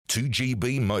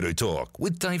2GB Motor Talk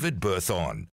with David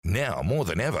Berthon. Now more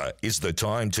than ever is the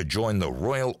time to join the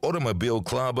Royal Automobile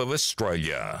Club of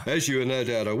Australia. As you are no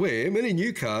doubt aware, many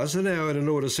new cars are now in an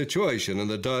order situation, and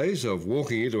the days of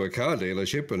walking into a car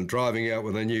dealership and driving out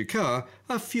with a new car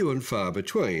are few and far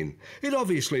between. It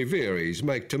obviously varies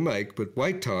make to make, but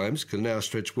wait times can now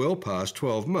stretch well past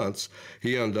 12 months.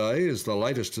 Hyundai is the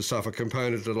latest to suffer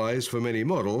component delays for many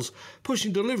models,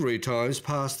 pushing delivery times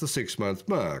past the 6-month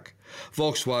mark.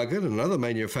 Volkswagen, another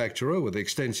manufacturer with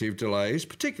extensive delays,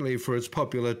 particularly for its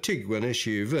popular Tiguan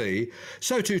SUV,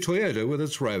 so too Toyota with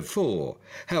its RAV4.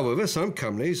 However, some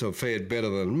companies have fared better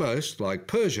than most, like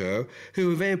Peugeot, who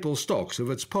have ample stocks of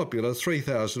its popular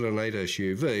 3008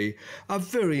 SUV, a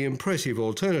very impressive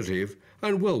alternative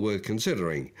and well worth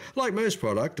considering. Like most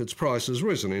product, its price has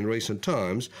risen in recent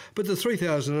times, but the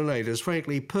 3008 is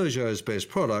frankly Peugeot's best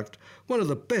product, one of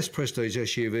the best prestige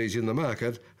SUVs in the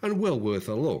market, and well worth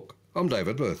a look. I'm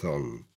David Berthon.